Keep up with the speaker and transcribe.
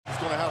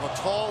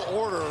tall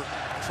order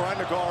trying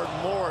to guard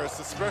Morris,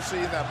 especially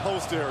in that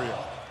post area.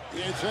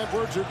 It's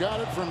Edwards who got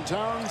it from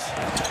Towns.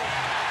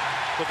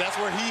 But that's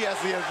where he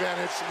has the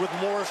advantage with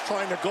Morris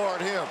trying to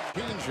guard him.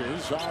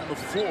 Changes on the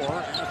floor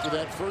after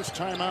that first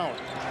timeout.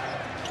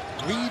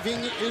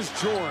 Leaving is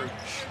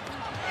George.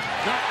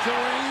 Knocked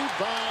away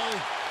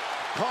by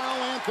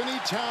Karl-Anthony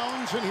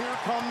Towns, and here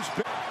comes...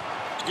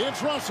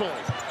 It's Russell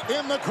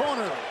in the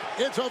corner.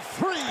 It's a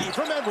three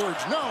from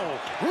Edwards. No.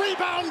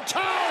 Rebound,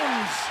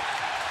 Towns!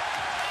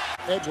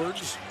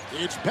 Edwards.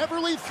 It's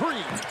Beverly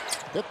three.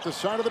 Hit the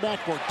side of the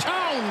backboard.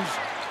 Towns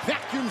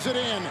vacuums it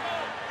in.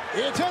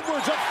 It's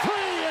Edwards, a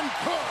three and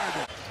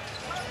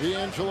good.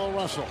 D'Angelo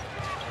Russell.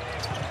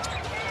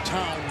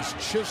 Towns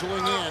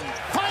chiseling in.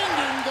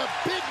 Finding the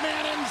big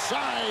man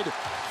inside.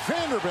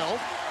 Vanderbilt,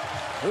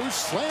 who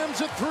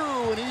slams it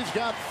through, and he's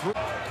got three.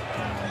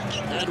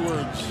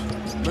 Edwards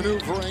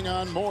maneuvering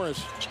on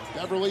Morris.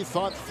 Beverly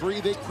thought three.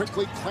 They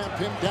quickly clamp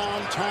him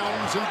down.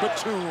 Towns and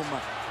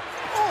Batum.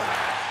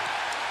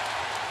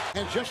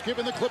 And just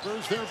given the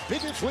Clippers their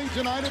biggest lead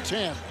tonight at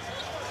 10.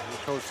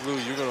 Coach Lou,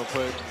 you're going to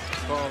put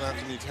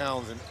Karl-Anthony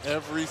Towns in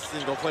every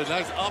single play.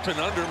 Nice up and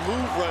under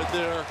move right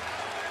there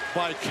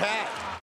by Cat.